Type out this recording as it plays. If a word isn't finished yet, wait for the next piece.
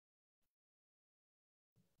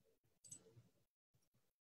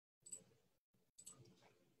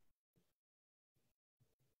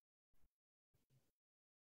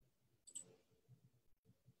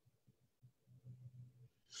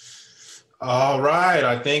All right,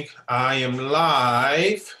 I think I am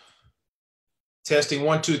live. Testing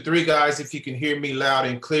 1, 2, 3, guys. If you can hear me loud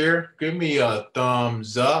and clear, give me a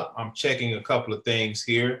thumbs up. I'm checking a couple of things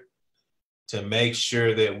here to make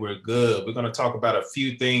sure that we're good. We're going to talk about a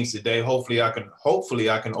few things today. Hopefully I can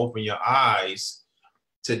open your eyes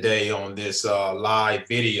today on this live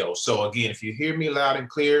video. So again, if you hear me loud and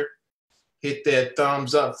clear, hit that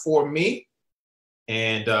thumbs up for me.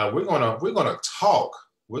 And we're gonna talk.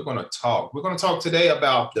 We're going to talk today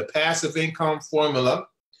about the passive income formula.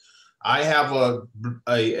 I have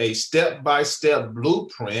a step-by-step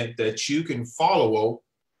blueprint that you can follow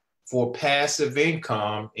for passive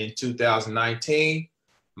income in 2019.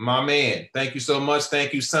 My man, thank you so much.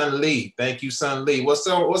 Thank you, Son Lee. Thank you, Son Lee. What's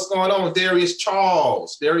going on, Darius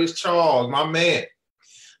Charles? Darius Charles, my man.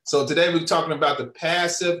 So today we're talking about the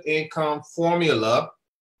passive income formula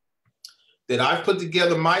that I've put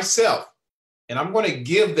together myself. And I'm going to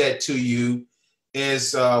give that to you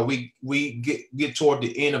as we get toward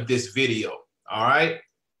the end of this video. All right.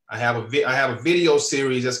 I have a video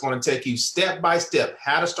series that's going to take you step by step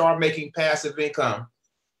how to start making passive income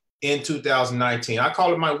in 2019. I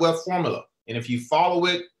call it my wealth formula. And if you follow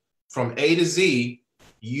it from A to Z,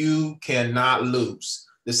 you cannot lose.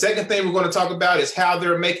 The second thing we're going to talk about is how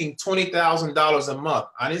they're making $20,000 a month.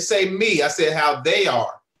 I didn't say me. I said how they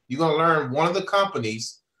are. You're going to learn one of the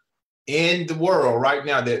companies in the world right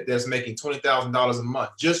now that's making $20,000 a month,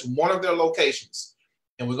 just one of their locations.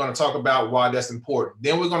 And we're going to talk about why that's important.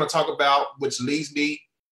 Then we're going to talk about, which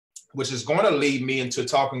is going to lead me into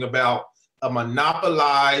talking about a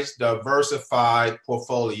monopolized, diversified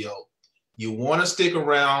portfolio. You want to stick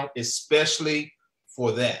around, especially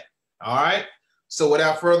for that. All right. So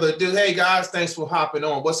without further ado, hey guys, thanks for hopping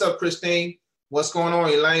on. What's up, Christine? What's going on,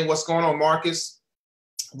 Elaine? What's going on, Marcus?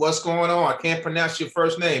 What's going on? I can't pronounce your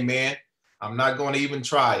first name, man. I'm not going to even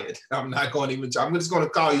try it. I'm just going to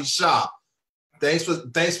call you Sha. Thanks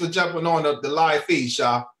for jumping on the live feed,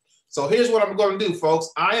 Sha. So here's what I'm going to do,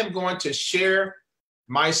 folks. I am going to share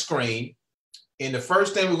my screen. And the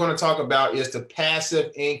first thing we're going to talk about is the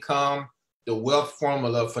passive income, the wealth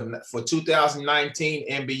formula for 2019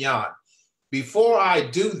 and beyond. Before I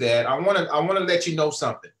do that, I want to let you know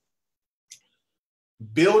something.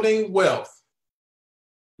 Building wealth.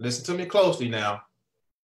 Listen to me closely now.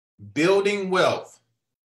 Building wealth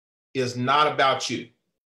is not about you.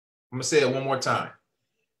 I'm going to say it one more time.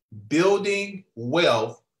 Building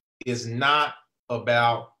wealth is not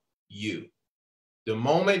about you. The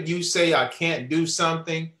moment you say I can't do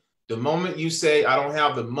something, the moment you say I don't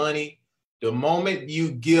have the money, the moment you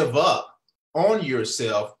give up on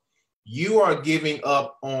yourself, you are giving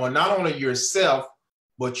up on not only yourself,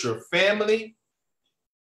 but your family,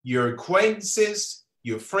 your acquaintances,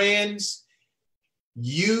 your friends.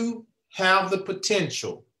 You have the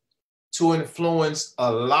potential to influence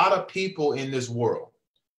a lot of people in this world.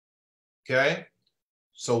 Okay?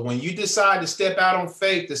 So when you decide to step out on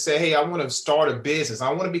faith to say, hey, I want to start a business, I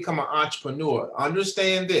want to become an entrepreneur,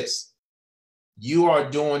 understand this. You are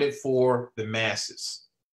doing it for the masses.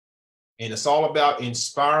 And it's all about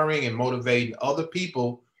inspiring and motivating other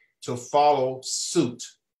people to follow suit.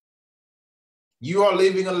 You are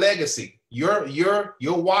leaving a legacy. Your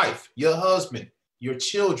wife, your husband, your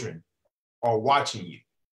children are watching you.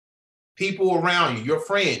 People around you, your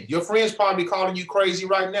friends probably calling you crazy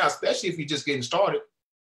right now, especially if you're just getting started.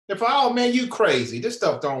 They're probably, oh man, you crazy. This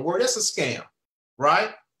stuff don't work. That's a scam,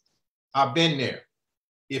 right? I've been there.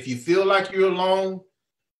 If you feel like you're alone,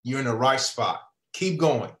 you're in the right spot. Keep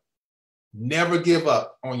going. Never give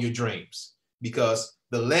up on your dreams, because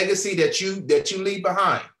the legacy that you leave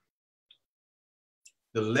behind,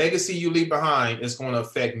 the legacy you leave behind is going to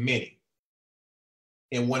affect many.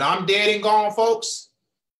 And when I'm dead and gone, folks,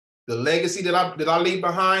 the legacy that I leave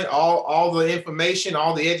behind, all the information,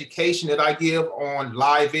 all the education that I give on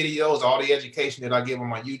live videos, all the education that I give on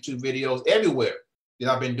my YouTube videos, everywhere that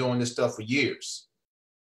I've been doing this stuff for years,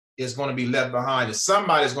 is going to be left behind. And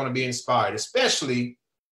somebody's going to be inspired, especially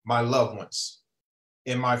my loved ones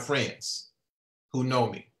and my friends who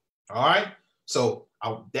know me. All right. So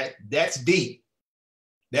that's deep.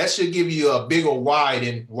 That should give you a bigger why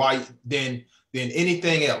than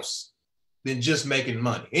anything else, than just making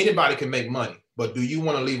money. Anybody can make money, but do you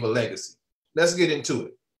want to leave a legacy? Let's get into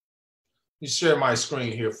it. Let me share my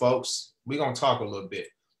screen here, folks. We're going to talk a little bit.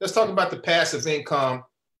 Let's talk about the passive income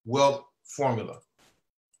wealth formula.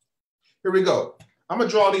 Here we go. I'm going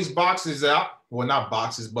to draw these boxes out. Well, not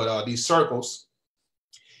boxes, but these circles.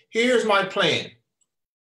 Here's my plan.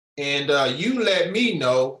 And you let me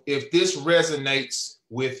know if this resonates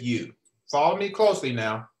with you. Follow me closely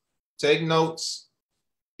now. Take notes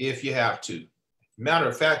if you have to. Matter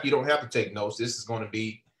of fact, you don't have to take notes. This is going to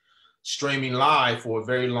be streaming live for a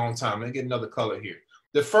very long time. Let me get another color here.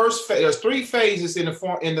 The first phase, there's 3 phases in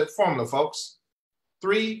the formula, folks.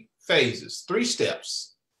 3 phases, 3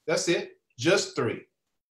 steps. That's it, just 3.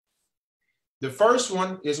 The first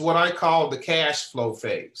one is what I call the cash flow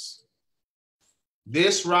phase.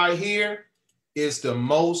 This right here is the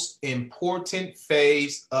most important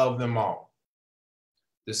phase of them all.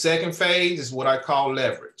 The second phase is what I call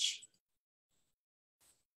leverage.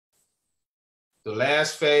 The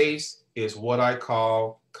last phase is what I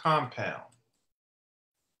call compound.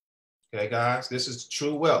 Okay, guys, this is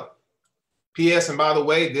true wealth. P.S. And by the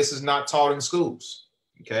way, this is not taught in schools.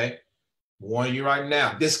 Okay, I'm warning you right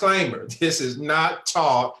now. Disclaimer: this is not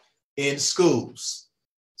taught in schools.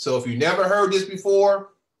 So if you never heard this before,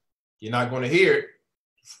 you're not going to hear it.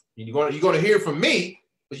 You're going to hear it from me,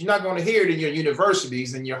 but you're not going to hear it in your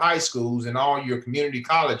universities and your high schools and all your community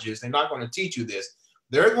colleges. They're not going to teach you this.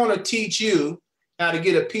 They're going to teach you how to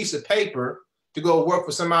get a piece of paper to go work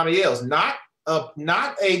for somebody else. Not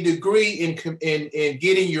a degree in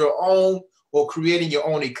getting your own or creating your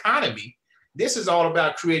own economy. This is all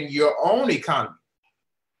about creating your own economy.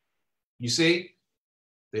 You see,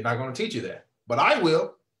 they're not going to teach you that, but I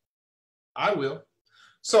will. I will.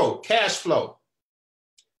 So cash flow.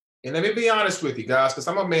 And let me be honest with you guys, because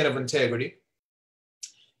I'm a man of integrity.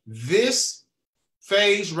 This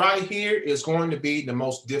phase right here is going to be the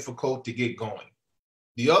most difficult to get going.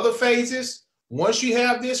 The other phases, once you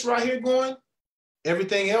have this right here going,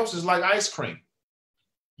 everything else is like ice cream.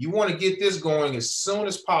 You want to get this going as soon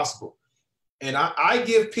as possible. And I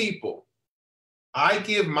give people, I've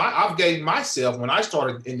gave myself, when I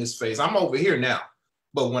started in this phase, I'm over here now,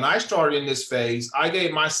 but when I started in this phase, I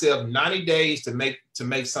gave myself 90 days to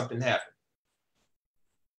make something happen.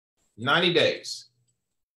 90 days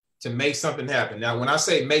to make something happen. Now, when I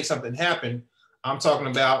say make something happen, I'm talking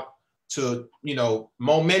about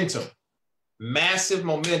momentum, massive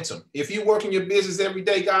momentum. If you work in your business every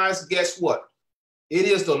day, guys, guess what? It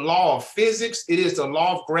is the law of physics. It is the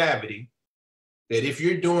law of gravity that if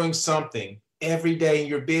you're doing something every day in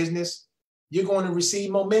your business, you're going to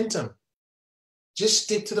receive momentum. Just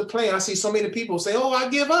stick to the plan. I see so many people say, oh, I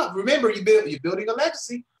give up. Remember, you're building a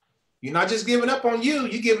legacy. You're not just giving up on you.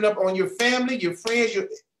 You're giving up on your family, your friends.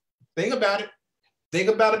 Think about it. Think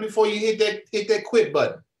about it before you hit that quit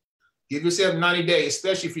button. Give yourself 90 days,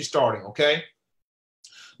 especially if you're starting, okay?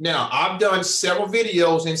 Now, I've done several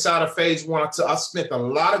videos inside of phase 1. I spent a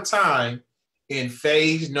lot of time in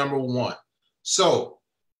phase number 1. So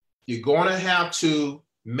you're going to have to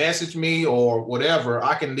message me or whatever.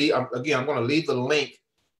 I can leave. Again, I'm going to leave the link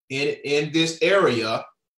in this area.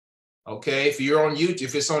 Okay. If you're on YouTube,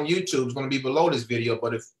 if it's on YouTube, it's going to be below this video.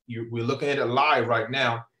 But if we're looking at it live right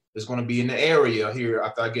now, it's going to be in the area here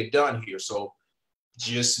after I get done here. So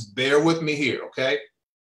just bear with me here. Okay.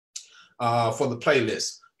 For the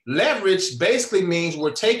playlist. Leverage basically means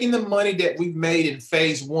we're taking the money that we've made in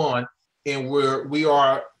phase 1 and we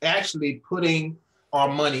are actually putting our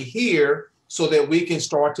money here so that we can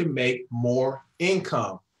start to make more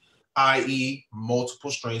income, i.e.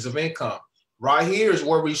 multiple streams of income. Right here is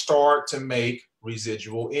where we start to make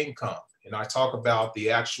residual income. And I talk about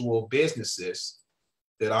the actual businesses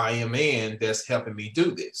that I am in that's helping me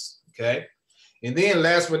do this, okay? And then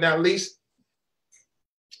last but not least,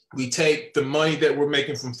 we take the money that we're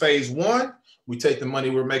making from phase 1, we take the money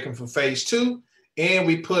we're making from phase 2, and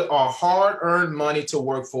we put our hard-earned money to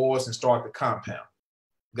work for us and start the compound.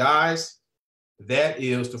 Guys, that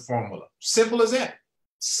is the formula. Simple as that.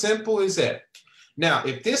 Simple as that. Now,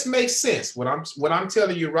 if this makes sense, what I'm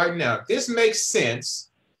telling you right now, if this makes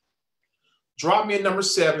sense, drop me a number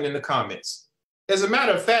 7 in the comments. As a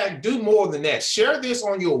matter of fact, do more than that. Share this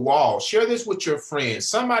on your wall. Share this with your friends.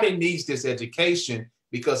 Somebody needs this education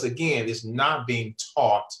because, again, it's not being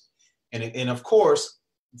taught. And of course,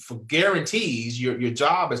 for guarantees, your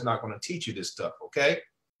job is not going to teach you this stuff, okay?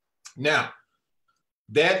 Now,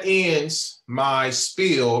 that ends my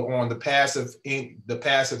spiel on the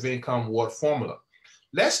passive income what formula.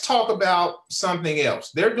 Let's talk about something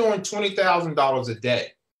else. They're doing $20,000 a day.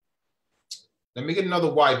 Let me get another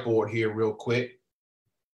whiteboard here real quick.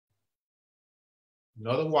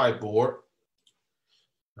 Another whiteboard.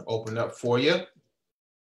 I'll open up for you.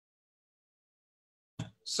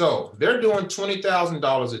 So they're doing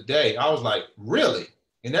 $20,000 a day. I was like, really?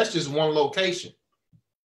 And that's just one location.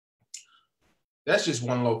 That's just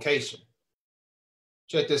one location.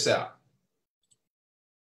 Check this out.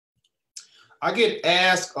 I get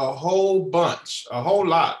asked a whole bunch, a whole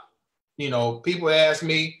lot. People ask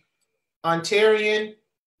me, Ontarian,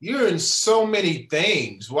 you're in so many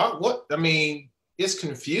things. What? I mean, It's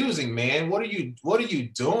confusing, man. What are you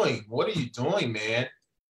doing? What are you doing, man?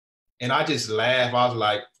 And I just laughed. I was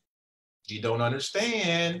like, you don't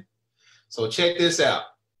understand. So check this out.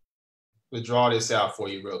 We'll draw this out for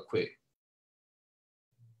you real quick.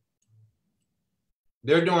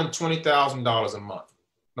 They're doing $20,000 a month.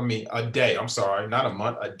 I mean, a day. I'm sorry, not a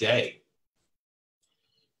month, a day.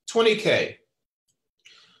 20K.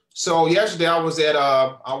 So yesterday I was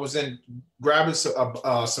in grabbing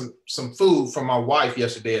some food from my wife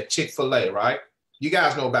yesterday at Chick-fil-A, right? You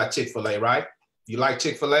guys know about Chick-fil-A, right? You like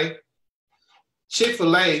Chick-fil-A?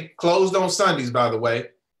 Chick-fil-A closed on Sundays, by the way.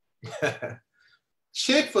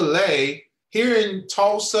 Chick-fil-A here in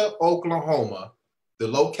Tulsa, Oklahoma, the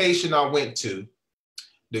location I went to,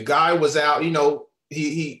 the guy was out, you know,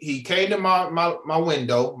 he came to my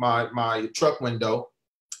window, my truck window,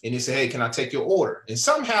 and he said, hey, can I take your order? And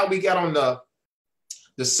somehow we got on the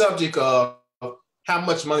subject of how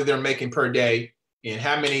much money they're making per day and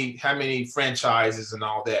how many franchises and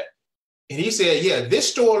all that. And he said, yeah, this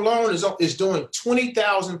store alone is doing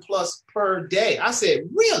 20,000 plus per day. I said,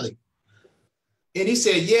 really? And he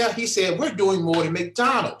said, yeah. He said, we're doing more than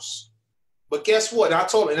McDonald's. But guess what? I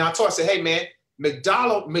said, hey, man,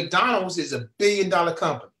 McDonald's is $1 billion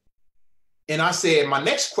company. And I said, my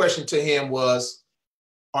next question to him was,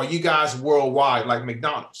 are you guys worldwide like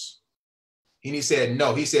McDonald's? And he said,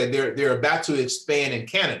 no. He said, they're about to expand in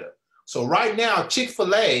Canada. So right now,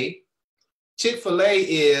 Chick-fil-A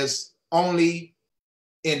is only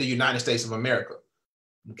in the United States of America,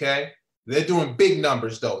 okay? They're doing big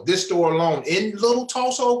numbers though. This store alone in Little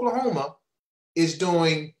Tulsa, Oklahoma is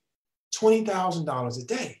doing $20,000 a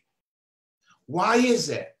day. Why is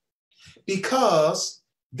that? Because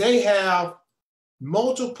they have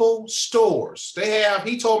multiple stores.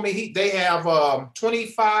 He told me they have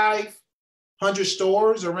 2,500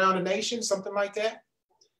 stores around the nation, something like that.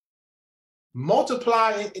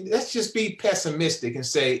 Multiply, let's just be pessimistic and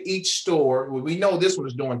say each store, well, we know this one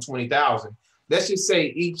is doing 20,000. Let's just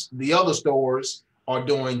say the other stores are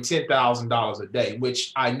doing $10,000 a day,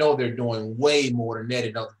 which I know they're doing way more than that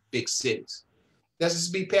in other big cities. Let's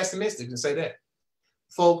just be pessimistic and say that.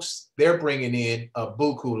 Folks, they're bringing in a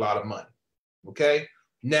buku lot of money, okay?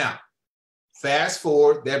 Now, fast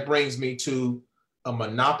forward, that brings me to a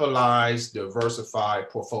monopolized, diversified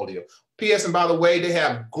portfolio. P.S. And by the way, they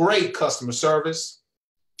have great customer service.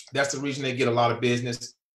 That's the reason they get a lot of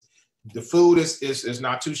business. The food is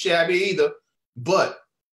not too shabby either. But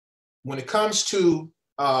when it comes to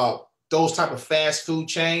those type of fast food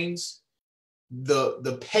chains,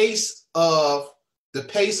 the pace of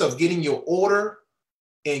getting your order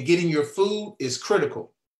and getting your food is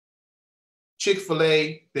critical.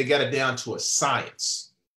 Chick-fil-A, they got it down to a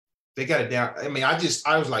science. They got it down. I mean, I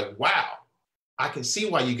was like, wow, I can see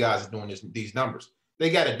why you guys are doing these numbers. They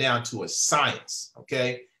got it down to a science,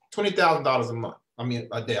 okay? $20,000 a month. I mean,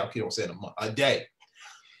 a day. I don't say it a month, a day.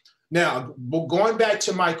 Now, going back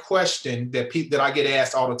to my question that I get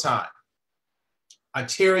asked all the time,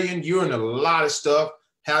 Ontarian, you're in a lot of stuff.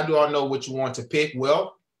 How do I know which one to pick?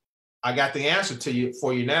 Well, I got the answer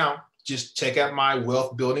for you now. Just check out my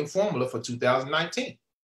wealth building formula for 2019.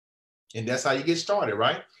 And that's how you get started,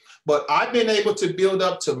 right? But I've been able to build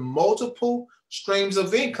up to multiple streams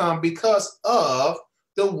of income because of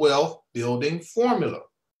the wealth building formula.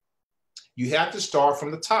 You have to start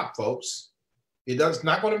from the top, folks. It's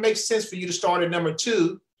not going to make sense for you to start at number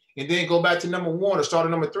 2 and then go back to number 1, or start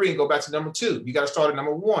at number 3 and go back to number 2. You got to start at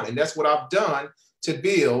number 1. And that's what I've done to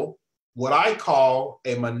build what I call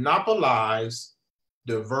a monopolized,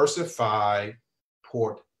 diversified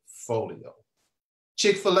portfolio.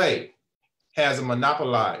 Chick-fil-A has a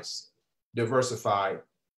monopolized, diversified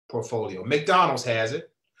portfolio. McDonald's has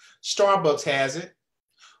it. Starbucks has it.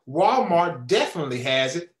 Walmart definitely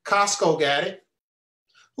has it. Costco got it.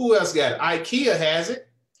 Who else got it? IKEA has it.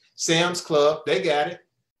 Sam's Club, they got it.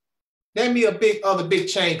 Name me other big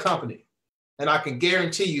chain company, and I can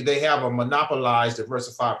guarantee you they have a monopolized,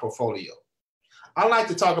 diversified portfolio. I like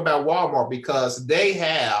to talk about Walmart because they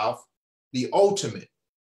have the ultimate.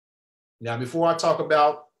 Now, before I talk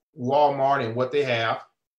about Walmart and what they have,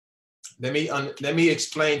 let me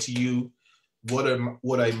explain to you what a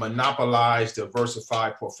monopolized,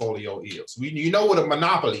 diversified portfolio is. You know what a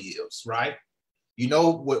monopoly is, right? You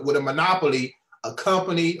know what a monopoly, a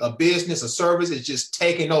company, a business, a service is just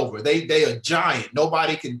taking over. They are giant.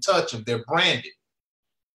 Nobody can touch them. They're branded.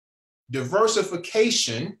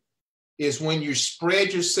 Diversification is when you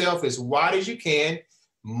spread yourself as wide as you can,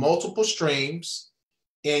 multiple streams,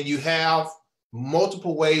 and you have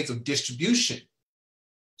multiple ways of distribution.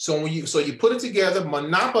 So you put it together,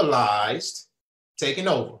 monopolized, taking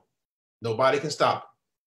over. Nobody can stop it.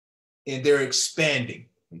 and they're expanding,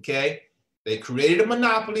 okay? They created a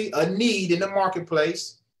monopoly, a need in the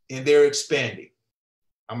marketplace, and they're expanding.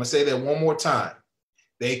 I'm gonna say that one more time.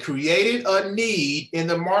 They created a need in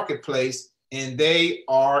the marketplace, and they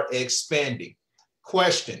are expanding.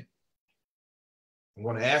 Question. I'm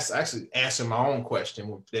gonna answer my own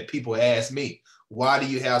question that people ask me. Why do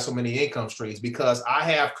you have so many income streams? Because I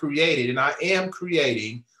have created, and I am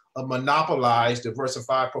creating, a monopolized,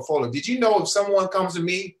 diversified portfolio. Did you know if someone comes to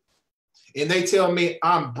me and they tell me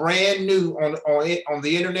I'm brand new on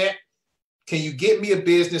the internet, can you get me a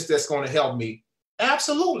business that's going to help me?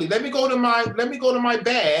 Absolutely. Let me go to my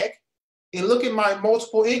bag and look at my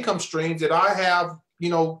multiple income streams that I have,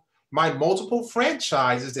 my multiple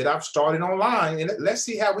franchises that I've started online, and let's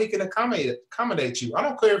see how we can accommodate you. I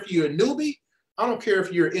don't care if you're a newbie. I don't care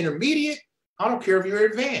if you're intermediate. I don't care if you're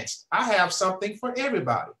advanced. I have something for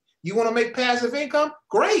everybody. You want to make passive income?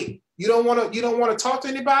 Great. You don't want to talk to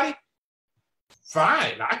anybody?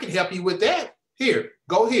 Fine. I can help you with that. Here,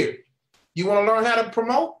 go here. You want to learn how to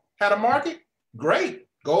promote, how to market? Great.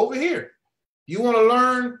 Go over here. You want to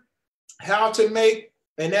learn how to make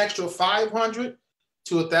an extra $500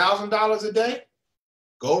 to $1,000 a day?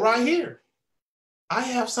 Go right here. I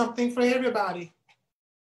have something for everybody.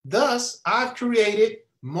 Thus, I've created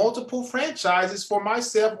multiple franchises for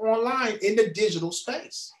myself online in the digital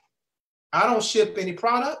space. I don't ship any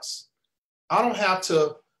products. I don't have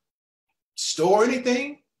to store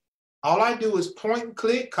anything. All I do is point and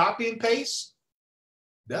click, copy and paste.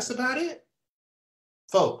 That's about it.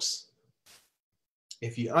 Folks,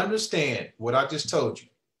 if you understand what I just told you,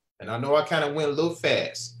 and I know I kind of went a little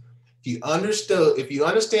fast. If you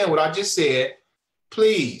understand what I just said,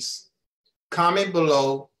 please comment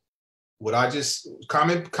below what I just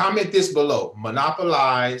comment this below.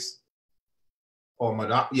 Monopolize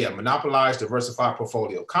diversified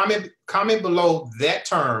portfolio. Comment below that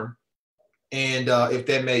term, and if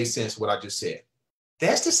that made sense what I just said.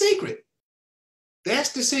 That's the secret.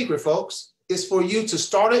 That's the secret, folks. It's for you to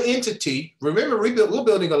start an entity. Remember, we're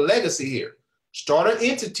building a legacy here. Start an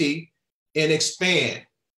entity and expand.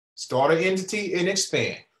 Start an entity and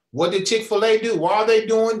expand. What did Chick-fil-A do? Why are they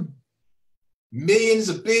doing billions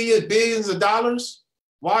of dollars?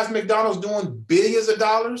 Why is McDonald's doing billions of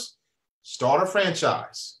dollars? Start a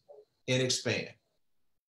franchise and expand.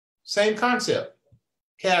 Same concept.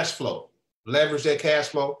 Cash flow. Leverage that cash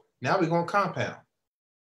flow. Now we're going to compound.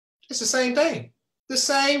 It's the same thing. The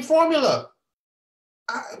same formula.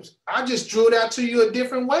 I just drew it out to you a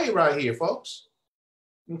different way right here, folks.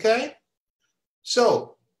 Okay?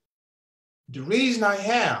 So the reason I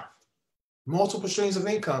have multiple streams of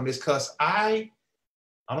income is because I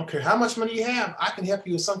don't care how much money you have, I can help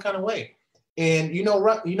you in some kind of way. And you know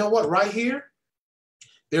what? Right here,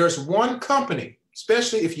 there's one company,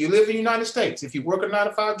 especially if you live in the United States, if you work a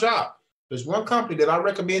 9-to-5 job, there's one company that I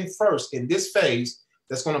recommend first in this phase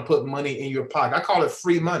that's going to put money in your pocket. I call it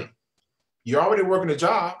free money. You're already working a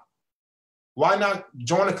job. Why not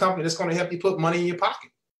join a company that's going to help you put money in your pocket?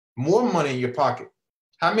 More money in your pocket.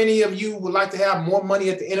 How many of you would like to have more money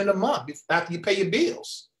at the end of the month after you pay your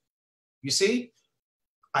bills? You see,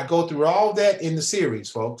 I go through all that in the series,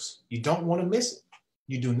 folks. You don't want to miss it.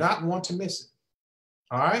 You do not want to miss it.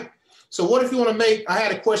 All right. So what if you want to make, I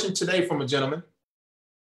had a question today from a gentleman.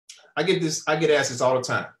 I get asked this all the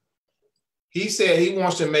time. He said he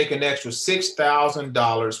wants to make an extra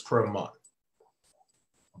 $6,000 per month.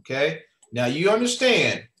 Okay. Now you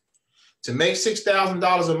understand, to make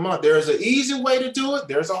 $6,000 a month, there's an easy way to do it.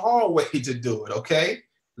 There's a hard way to do it. Okay.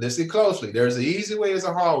 Listen closely. There's an easy way, there's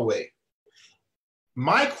a hard way.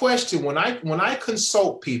 My question, when I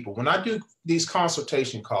consult people, when I do these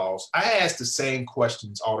consultation calls, I ask the same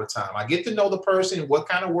questions all the time. I get to know the person, what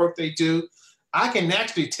kind of work they do. I can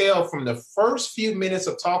actually tell from the first few minutes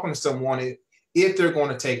of talking to someone if they're going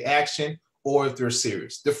to take action or if they're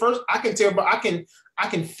serious. The first, I can tell, but I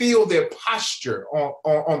can feel their posture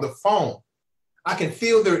on the phone. I can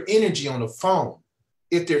feel their energy on the phone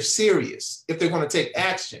if they're serious, if they're going to take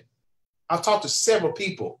action. I've talked to several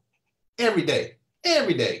people every day.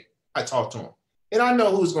 Every day I talk to them, and I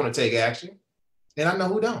know who's going to take action, and I know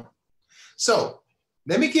who don't. So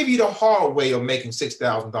let me give you the hard way of making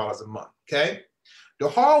 $6,000 a month, okay? The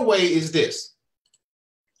hard way is this.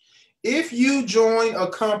 If you join a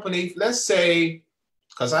company, let's say,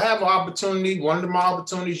 because I have an opportunity, one of my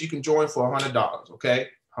opportunities you can join for $100, okay?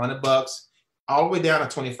 $100, all the way down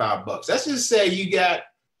to $25. Let's just say you're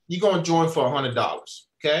going to join for $100,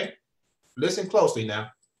 okay? Listen closely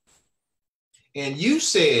now. And you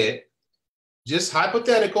said, just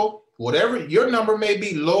hypothetical, whatever, your number may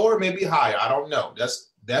be lower, may be higher. I don't know.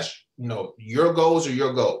 That's your goals are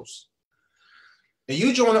your goals. and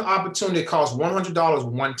you join an opportunity that costs $100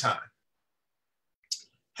 one time,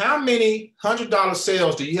 how many $100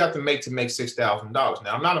 sales do you have to make $6,000? Now,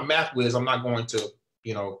 I'm not a math whiz. I'm not going to,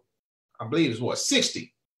 you know, I believe it's what,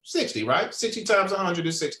 60, right? 60 times 100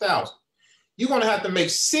 is 6,000. You're going to have to make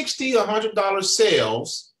 60 $100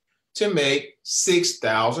 sales to make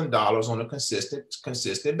 $6,000 on a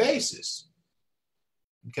consistent basis.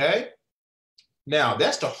 Okay. Now,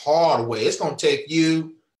 that's the hard way. It's going to take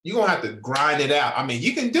you, you're going to have to grind it out. I mean,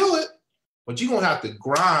 you can do it, but you're going to have to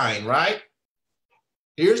grind, right?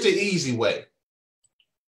 Here's the easy way.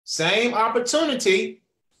 Same opportunity,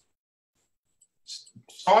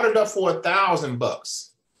 started up for $1,000.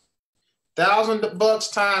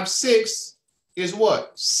 $1,000 times 6 is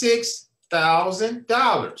what?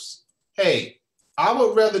 $6,000. Hey, I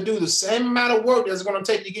would rather do the same amount of work that's going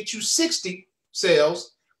to take to get you 60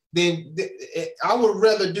 sales. Then I would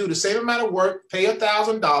rather do the same amount of work, pay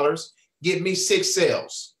 $1,000, get me 6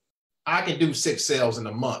 sales. I can do 6 sales in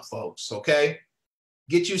a month, folks. Okay,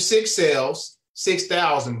 get you 6 sales,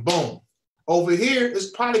 6,000. Boom. Over here,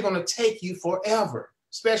 it's probably going to take you forever,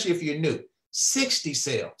 especially if you're new. 60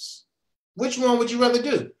 sales. Which one would you rather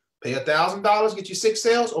do? Pay $1,000, get you 6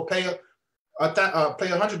 sales, or pay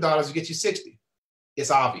 $100 to get you 60?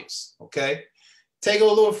 It's obvious. Okay, take it a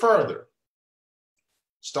little further.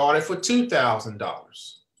 Started for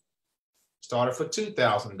 $2,000. Started for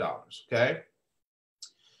 $2,000, okay?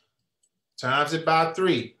 Times it by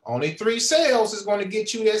 3. Only 3 sales is going to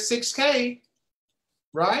get you that 6K,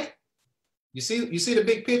 right? You see the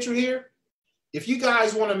big picture here? If you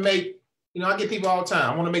guys want to make, you know, I get people all the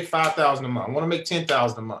time, I want to make $5,000 a month. I want to make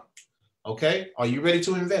 $10,000 a month, okay? Are you ready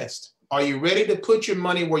to invest? Are you ready to put your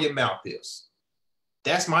money where your mouth is?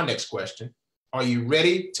 That's my next question. Are you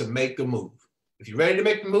ready to make the move? If you're ready to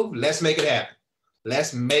make the move, let's make it happen.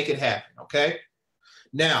 Let's make it happen, okay?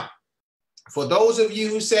 Now, for those of you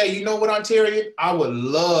who say, you know what, Ontarian, I would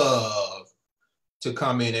love to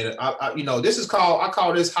come in and, you know, this is called, I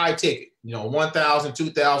call this high ticket, you know, 1,000,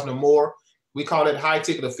 2,000 or more. We call it high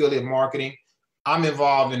ticket affiliate marketing. I'm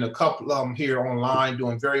involved in a couple of them here online,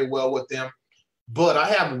 doing very well with them. But I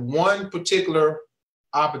have one particular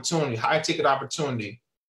opportunity, high ticket opportunity,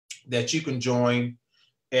 that you can join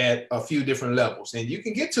at a few different levels. And you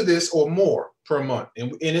can get to this or more per month.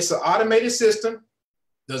 And it's an automated system,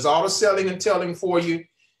 does all the selling and telling for you.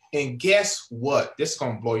 And guess what? This is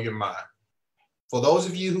going to blow your mind. For those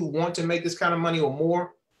of you who want to make this kind of money or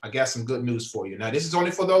more, I got some good news for you. Now, this is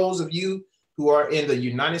only for those of you who are in the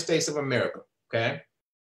United States of America, okay?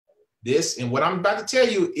 This, and what I'm about to tell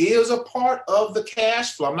you, is a part of the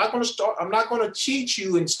cash flow. I'm not going to cheat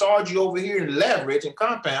you and start you over here in leverage and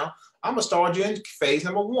compound. I'm going to start you in phase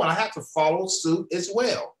number 1. I have to follow suit as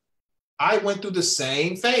well. I went through the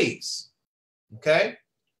same phase, okay?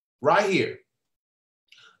 Right here.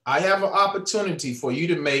 I have an opportunity for you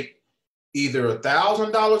to make either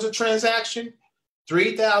 $1,000 a transaction,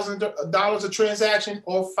 $3,000 a transaction,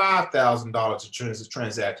 or $5,000 a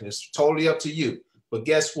transaction. It's totally up to you. But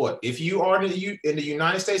guess what? If you are in the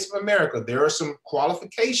United States of America, there are some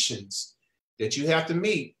qualifications that you have to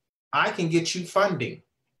meet. I can get you funding.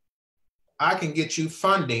 I can get you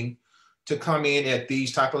funding to come in at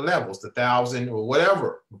these type of levels, the 1,000 or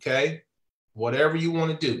whatever, okay? Whatever you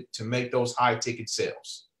want to do to make those high ticket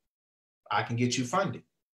sales. I can get you funding,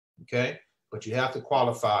 okay? But you have to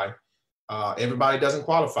qualify. Everybody doesn't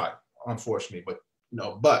qualify, unfortunately,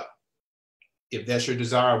 but if that's your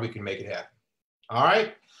desire, we can make it happen. All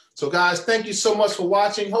right? So guys, thank you so much for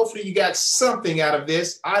watching. Hopefully you got something out of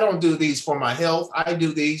this. I don't do these for my health. I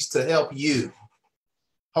do these to help you.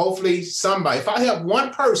 Hopefully somebody, if I help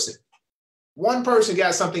one person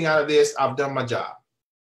got something out of this, I've done my job.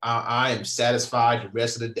 I am satisfied the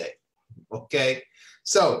rest of the day. Okay.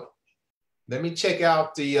 So let me check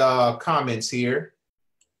out the comments here.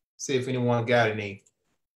 See if anyone got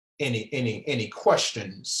any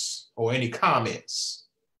questions or any comments.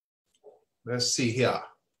 Let's see here.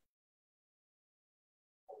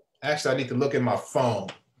 Actually, I need to look at my phone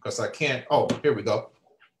because I can't. Oh, here we go.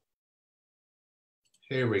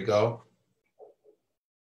 Here we go.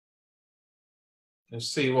 Let's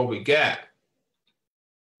see what we got.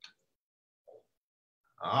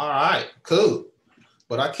 All right, cool.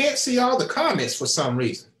 But I can't see all the comments for some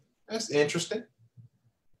reason. That's interesting.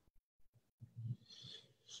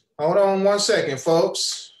 Hold on one second,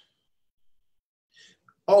 folks.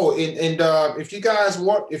 Oh, and if you guys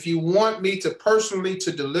want me to personally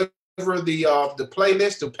to deliver the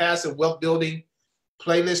playlist, the passive wealth building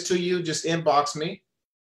playlist to you, just inbox me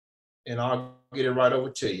and I'll get it right over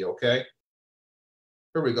to you, okay?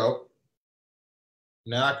 Here we go.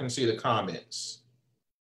 Now I can see the comments.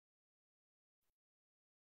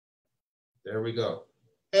 There we go.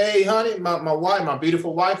 Hey, honey, my wife, my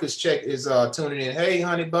beautiful wife is tuning in. Hey,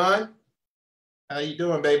 honey bun, how you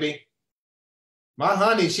doing, baby? My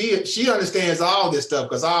honey, she understands all this stuff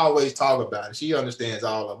because I always talk about it. She understands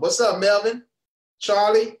all of it. What's up, Melvin,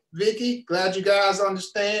 Charlie, Vicky? Glad you guys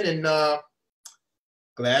understand and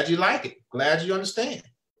glad you like it. Glad you understand.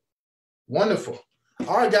 Wonderful.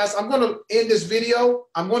 All right, guys, I'm going to end this video.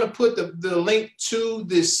 I'm going to put the link to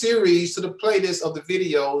this series, to the playlist of the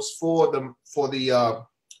videos for the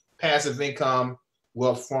passive income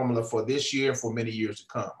wealth formula for this year and for many years to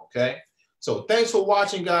come, okay? So thanks for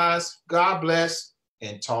watching, guys. God bless,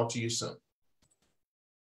 and talk to you soon.